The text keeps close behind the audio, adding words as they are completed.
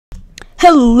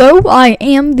Hello, I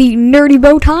am the Nerdy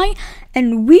Bowtie,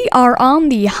 and we are on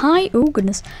the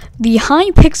Hypixel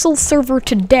server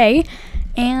today.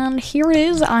 And here it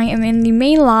is. I am in the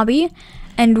main lobby,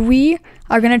 and we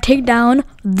are gonna take down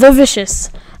the vicious,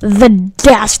 the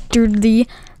dastardly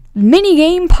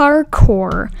minigame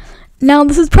Parkour. Now,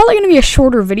 this is probably gonna be a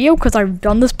shorter video because I've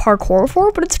done this parkour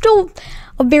before, but it's still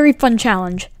a very fun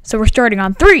challenge. So we're starting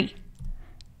on 3,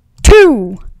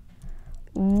 2,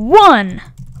 1.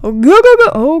 Oh, go, go,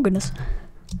 go. Oh, goodness.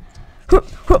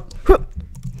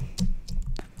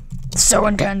 So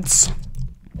intense.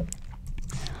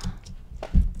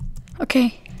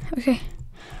 Okay.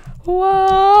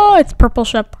 Whoa, it's purple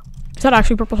ship. Is that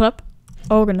actually purple ship?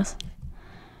 Oh, goodness.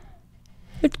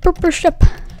 It's purple ship.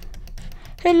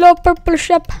 Hello, purple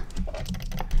ship.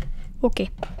 Okay.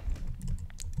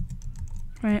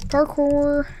 Alright,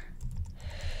 parkour.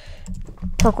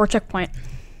 Parkour checkpoint.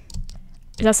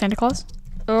 Is that Santa Claus?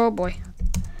 Oh boy.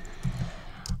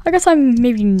 I guess I'm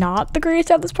maybe not the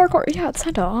greatest at this parkour. Yeah, it's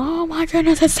Santa. Oh my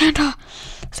goodness, it's Santa.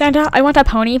 Santa, I want a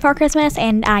pony for Christmas,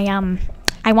 and I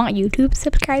want YouTube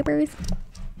subscribers.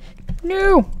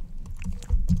 No.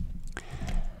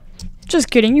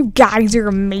 Just kidding. You guys are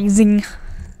amazing.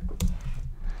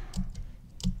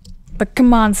 But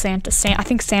come on, Santa. I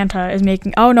think Santa is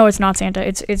making. Oh no, it's not Santa.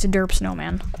 It's a derp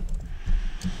snowman.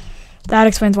 That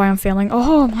explains why I'm failing.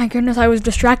 Oh my goodness, I was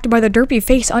distracted by the derpy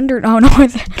face under. Oh no,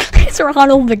 it's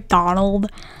Ronald McDonald.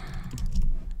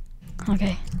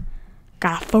 Okay.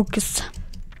 Gotta focus.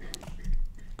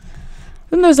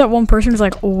 Then there's that one person who's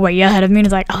like way ahead of me and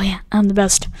is like, oh yeah, I'm the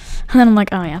best. And then I'm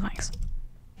like, oh yeah, thanks.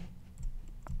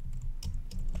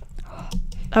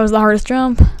 That was the hardest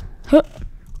jump. Huh.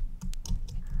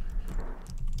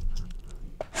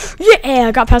 Yeah,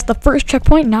 I got past the first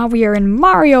checkpoint. Now we are in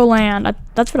Mario Land.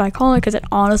 That's what I call it because it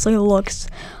honestly looks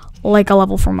like a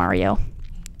level from Mario.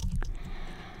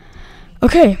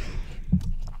 Okay.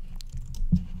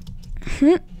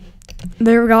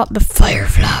 There we got the fire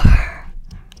flower.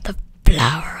 The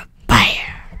flower of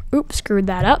fire. Oops, screwed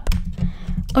that up.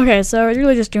 Okay, so we're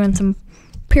really just doing some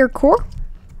parkour.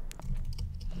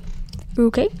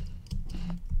 Okay.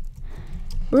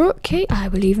 Okay, I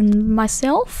believe in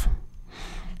myself.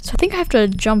 So I think I have to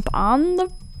jump on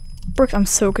the bricks. I'm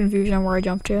so confused on where I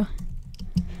jump to.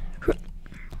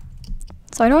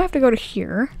 So I know I have to go to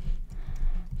here.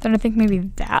 Then I think maybe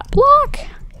that block?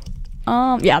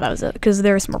 Yeah, that was it, because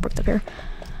there's some more bricks up here.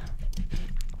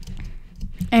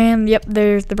 And yep,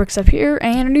 there's the bricks up here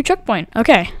and a new checkpoint.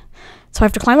 Okay. So I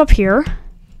have to climb up here.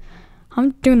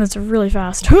 I'm doing this really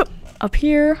fast. Up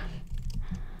here.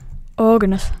 Oh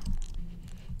goodness.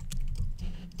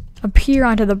 Up here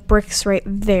onto the bricks right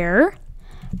there.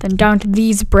 Then down to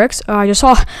these bricks. Oh, I just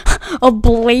saw a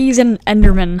blazing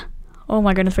Enderman. Oh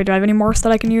my goodness, wait, do I have any morphs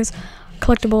that I can use?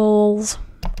 Collectibles.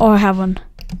 Oh, I have one.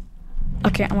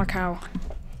 Okay, I'm a cow.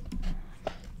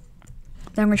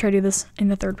 Then I'm gonna try to do this in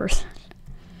the third person.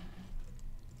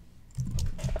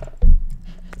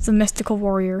 It's a mystical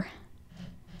warrior.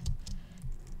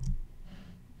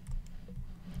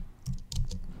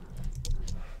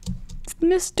 It's the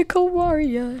mystical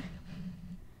warrior.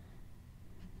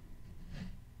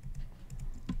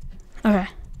 Okay,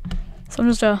 so I'm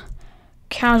just a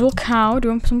casual cow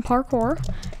doing some parkour,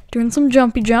 doing some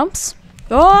jumpy jumps.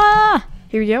 Ah!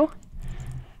 Here we go.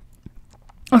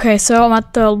 Okay, so I'm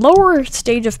at the lower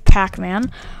stage of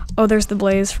Pac-Man. Oh, there's the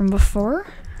blaze from before.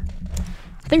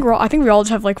 I think we all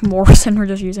just have like morphs and we're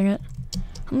just using it.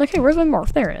 I'm like, hey, where's my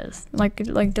morph? There it is. Like,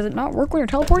 does it not work when you're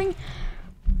teleporting?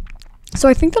 So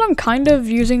I think that I'm kind of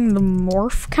using the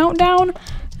morph countdown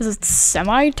as a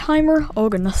semi-timer. Oh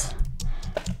goodness.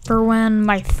 For when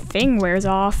my thing wears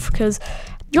off, because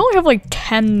you only have like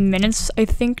 10 minutes, I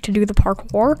think, to do the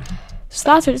parkour. So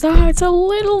that's it. So it's a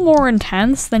little more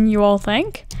intense than you all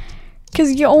think,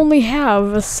 because you only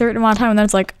have a certain amount of time, and then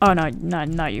it's like, oh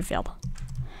no, you failed.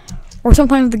 Or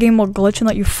sometimes the game will glitch and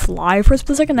let you fly for a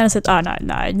split second, then it says, oh no,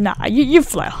 you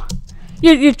flew.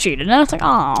 You cheated, and it's like,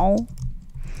 oh.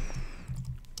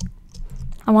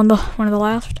 I'm on one of the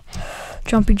last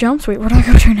jumpy jumps. Wait, where do I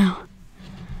go to now?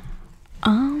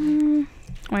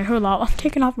 Wait, hold on. I'm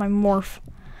taking off my morph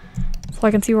so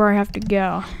I can see where I have to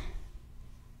go.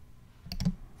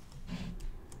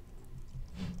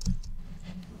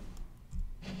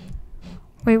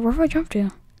 Wait, where do I jump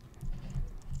to?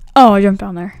 Oh, I jumped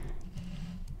down there.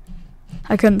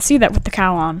 I couldn't see that with the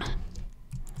cow on.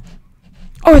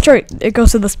 Oh, that's right. It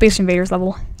goes to the Space Invaders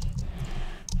level.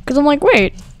 Because I'm like,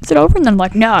 wait, is it over? And then I'm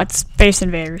like, no, it's Space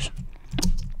Invaders.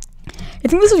 I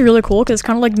think this is really cool because it's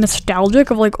kind of like nostalgic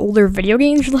of like older video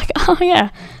games. You're like, oh yeah,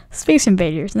 Space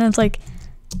Invaders. And then it's like,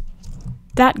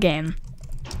 that game.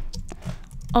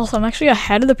 Also, I'm actually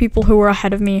ahead of the people who were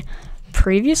ahead of me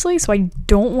previously, so I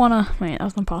don't want to... Wait,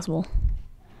 that's not possible.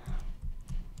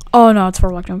 Oh, no, it's 4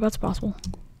 block jump. That's possible.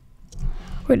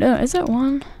 Wait, no, is it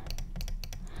 1?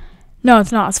 No,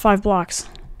 it's not. It's 5 blocks.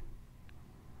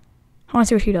 I want to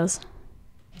see what he does.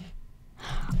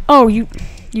 Oh, you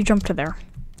jumped to there.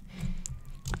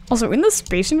 Also, in the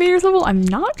Space Invaders level, I'm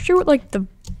not sure what, like, the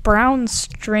brown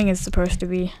string is supposed to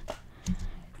be.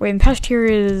 Wait, and past here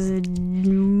is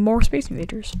more Space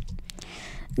Invaders.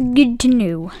 Good to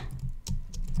know.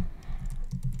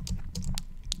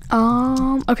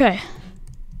 Okay.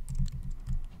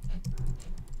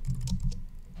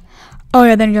 Oh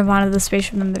yeah, then you jump onto the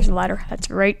spaceship and then there's a ladder. That's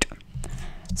right.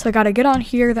 So I gotta get on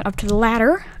here, then up to the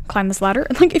ladder, climb this ladder,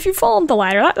 and like if you fall off the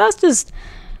ladder, that's just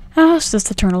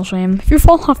eternal shame. If you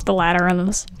fall off the ladder on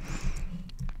this.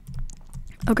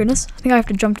 Oh goodness, I think I have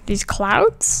to jump to these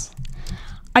clouds.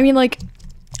 I mean, like,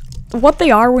 what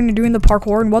they are when you're doing the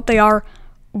parkour and what they are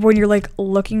when you're like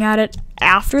looking at it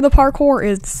after the parkour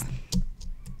is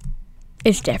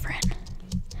different.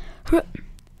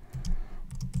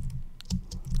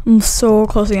 I'm so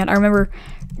close again. I remember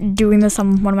doing this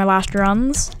on one of my last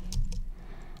runs.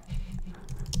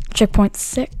 Checkpoint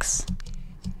 6.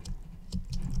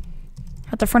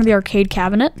 At the front of the arcade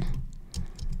cabinet.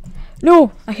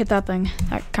 No! I hit that thing.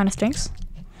 That kind of stinks.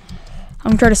 I'm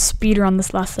gonna try to speed run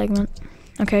this last segment.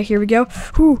 Okay, here we go.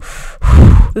 Whew.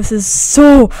 Whew. This is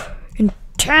so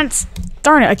intense.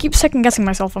 Darn it, I keep second guessing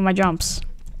myself on my jumps.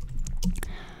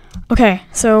 Okay,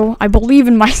 so I believe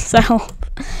in myself.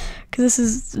 Because this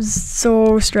is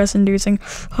so stress-inducing.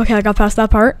 Okay, I got past that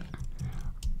part.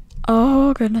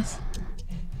 Oh, goodness.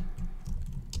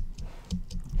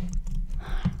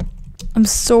 I'm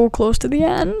so close to the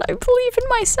end. I believe in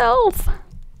myself.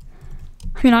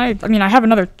 I mean, I have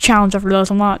another challenge after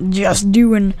this. I'm not just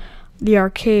doing the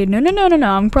arcade. No.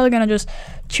 I'm probably going to just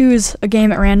choose a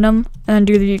game at random and then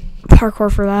do the parkour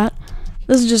for that.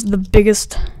 This is just the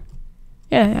biggest...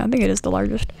 Yeah, I think it is the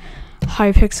largest.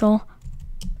 Hypixel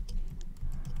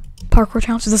parkour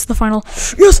challenge. Is this the final?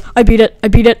 Yes! I beat it.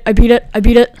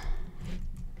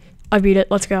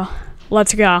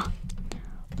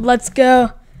 Let's go.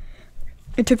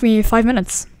 It took me 5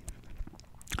 minutes.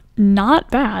 Not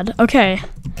bad. Okay.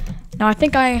 Now I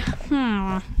think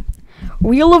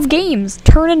Wheel of Games.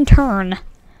 Turn and turn.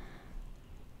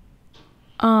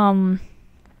 I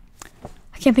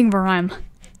can't think of a rhyme.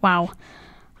 Wow.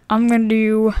 I'm gonna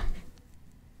do...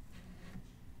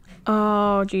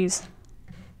 Oh, jeez.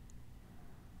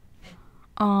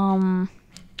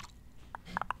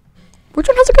 Which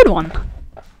one has a good one?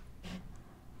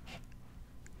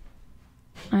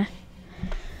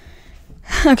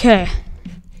 Okay.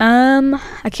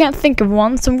 I can't think of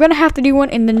one, so I'm gonna have to do one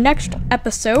in the next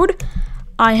episode.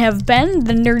 I have been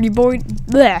the nerdy boy...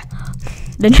 Bleh.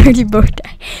 The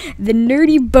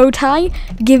nerdy bow tie,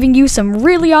 giving you some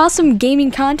really awesome gaming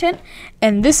content,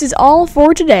 and this is all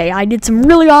for today. I did some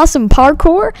really awesome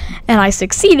parkour, and I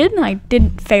succeeded, and I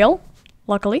didn't fail,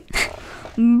 luckily.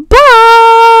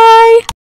 Bye!